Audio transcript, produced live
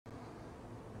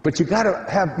But you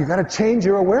gotta change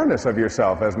your awareness of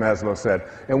yourself, as Maslow said.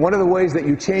 And one of the ways that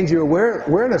you change your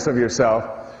awareness of yourself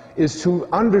is to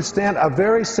understand a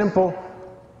very simple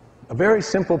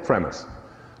premise.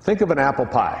 Think of an apple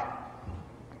pie.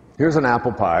 Here's an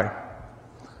apple pie,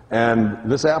 and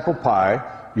this apple pie,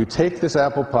 you take this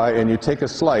apple pie and you take a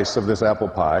slice of this apple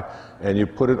pie and you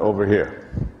put it over here.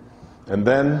 And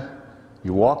then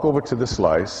you walk over to the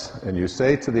slice and you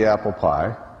say to the apple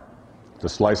pie, the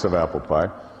slice of apple pie,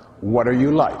 "What are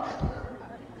you like?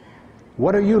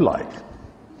 What are you like?"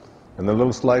 And the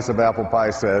little slice of apple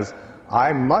pie says,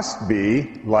 "I must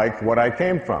be like what I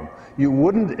came from." You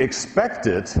wouldn't expect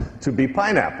it to be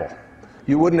pineapple.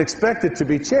 You wouldn't expect it to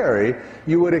be cherry.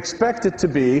 You would expect it to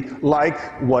be like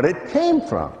what it came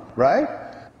from, right?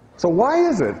 So why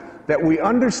is it that we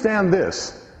understand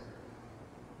this,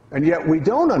 and yet we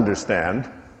don't understand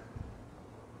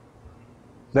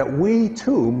that we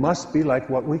too must be like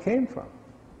what we came from?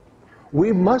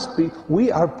 We must be,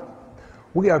 we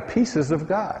are pieces of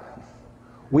God.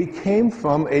 We came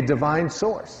from a divine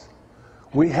source.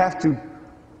 We have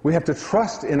to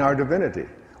trust in our divinity.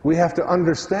 We have to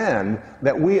understand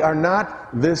that we are not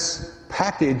this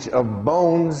package of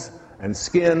bones and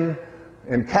skin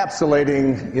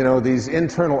encapsulating, these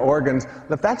internal organs,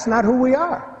 that's not who we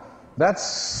are.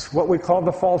 That's what we call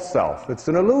the false self. It's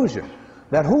an illusion.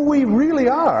 That who we really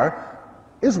are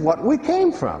is what we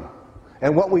came from.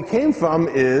 And what we came from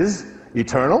is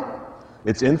eternal,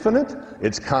 it's infinite,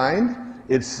 it's kind,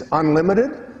 it's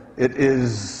unlimited, it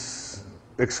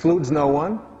excludes no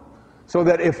one. So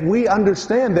that if we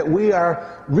understand that we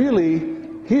are really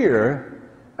here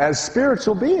as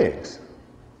spiritual beings,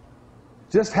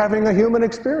 just having a human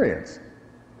experience,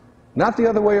 not the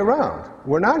other way around.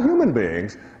 We're not human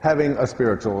beings having a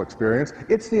spiritual experience,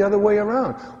 it's the other way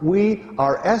around.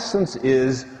 Our essence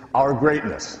is our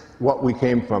greatness, what we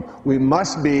came from. We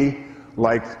must be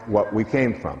like what we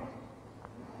came from.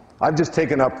 I've just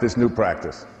taken up this new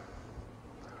practice.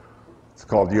 It's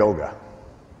called yoga.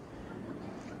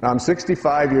 Now, I'm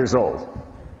 65 years old,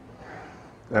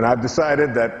 and I've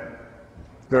decided that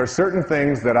there are certain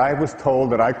things that I was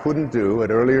told that I couldn't do at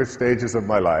earlier stages of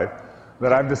my life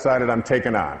that I've decided I'm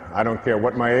taking on. I don't care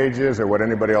what my age is or what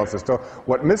anybody else has told.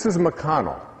 What Mrs.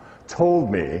 McConnell told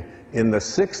me in the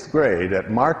 6th grade at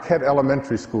Marquette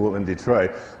Elementary School in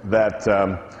Detroit, that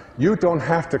you don't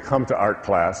have to come to art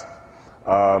class.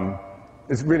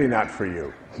 It's really not for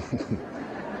you.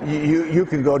 You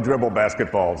can go dribble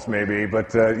basketballs maybe,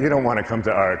 but you don't want to come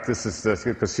to art. This is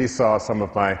because she saw some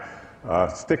of my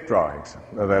stick drawings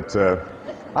that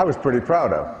I was pretty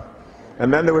proud of.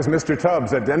 And then there was Mr.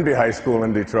 Tubbs at Denby High School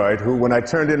in Detroit, who, when I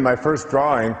turned in my first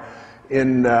drawing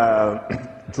in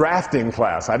drafting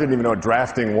class, I didn't even know what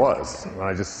drafting was. When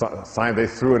I just signed, they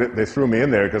threw me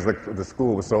in there because the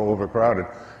school was so overcrowded.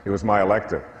 It was my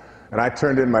elective. And I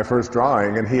turned in my first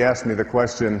drawing, and he asked me the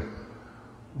question,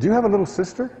 "Do you have a little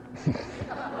sister?"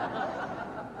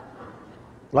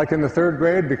 Like in the 3rd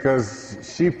grade, because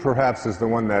she perhaps is the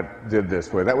one that did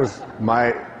this way. That was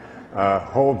my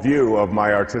whole view of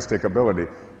my artistic ability.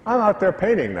 I'm out there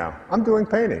painting now. I'm doing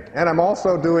painting. And I'm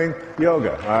also doing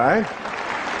yoga, all right?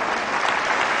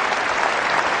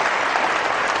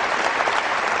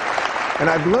 And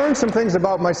I've learned some things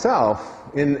about myself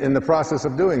in the process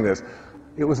of doing this.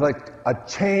 It was like a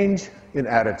change in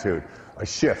attitude, a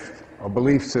shift, a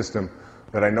belief system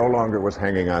that I no longer was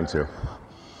hanging on to.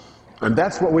 And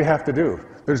that's what we have to do.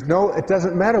 It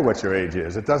doesn't matter what your age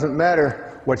is. It doesn't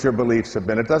matter what your beliefs have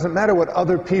been. It doesn't matter what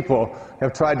other people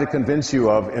have tried to convince you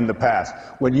of in the past.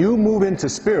 When you move into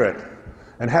spirit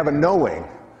and have a knowing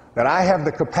that I have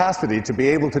the capacity to be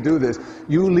able to do this,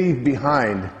 you leave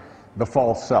behind the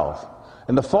false self.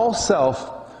 And the false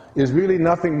self is really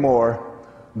nothing more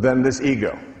than this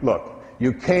ego. Look,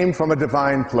 you came from a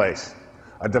divine place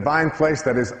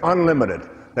that is unlimited,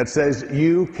 that says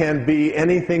you can be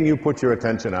anything you put your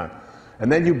attention on. And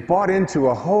then you bought into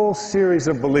a whole series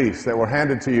of beliefs that were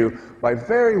handed to you by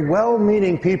very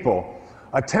well-meaning people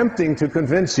attempting to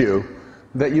convince you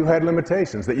that you had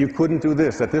limitations, that you couldn't do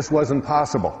this, that this wasn't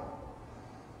possible.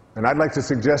 And I'd like to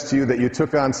suggest to you that you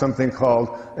took on something called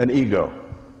an ego.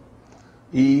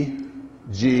 E-G-O.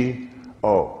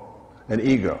 An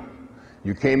ego.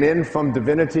 You came in from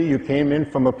divinity, you came in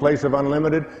from a place of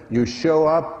unlimited, you show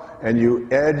up and you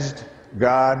edged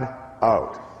God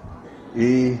out.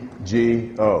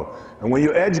 E-G-O. And when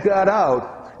you edge God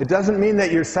out, It doesn't mean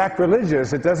that you're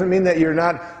sacrilegious. It doesn't mean that you're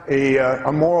not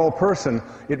a moral person.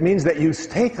 It means that you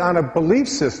take on a belief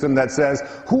system that says,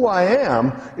 who I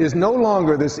am is no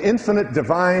longer this infinite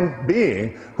divine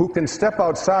being who can step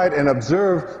outside and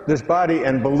observe this body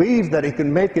and believe that he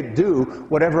can make it do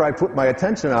whatever I put my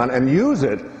attention on and use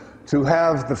it to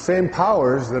have the same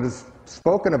powers that is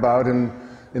spoken about in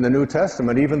the New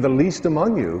Testament. Even the least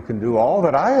among you can do all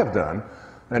that I have done,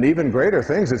 and even greater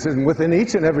things. It's within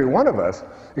each and every one of us,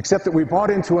 except that we bought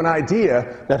into an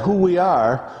idea that who we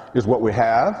are is what we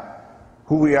have,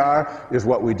 who we are is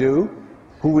what we do,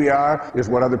 who we are is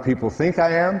what other people think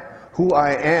I am, who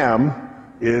I am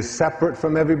is separate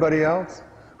from everybody else,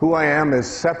 who I am is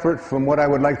separate from what I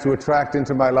would like to attract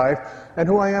into my life, and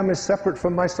who I am is separate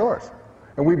from my source.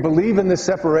 And we believe in this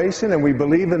separation, and we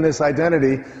believe in this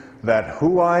identity that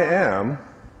who I am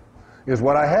is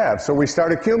what I have. So we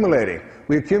start accumulating.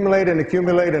 We accumulate and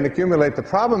accumulate and accumulate. The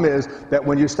problem is that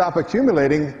when you stop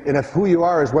accumulating, and if who you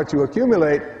are is what you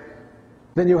accumulate,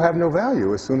 then you have no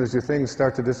value as soon as your things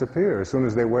start to disappear, as soon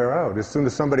as they wear out, as soon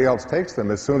as somebody else takes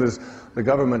them, as soon as the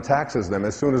government taxes them,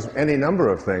 as soon as any number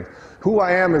of things. Who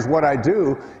I am is what I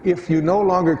do. If you no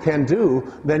longer can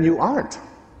do, then you aren't.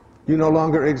 You no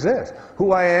longer exist.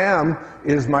 Who I am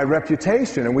is my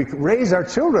reputation, and we raise our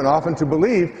children often to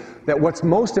believe that what's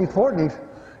most important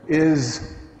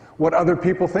is what other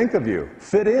people think of you.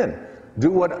 Fit in.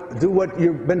 Do what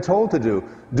you've been told to do.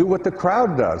 Do what the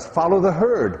crowd does. Follow the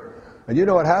herd. And you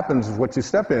know what happens, what you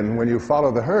step in when you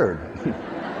follow the herd.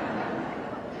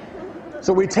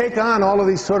 So we take on all of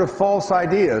these sort of false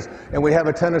ideas, and we have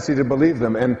a tendency to believe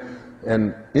them.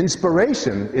 And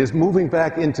inspiration is moving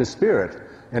back into spirit.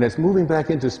 And it's moving back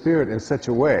into spirit in such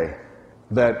a way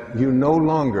that you no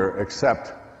longer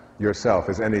accept yourself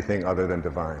as anything other than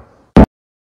divine.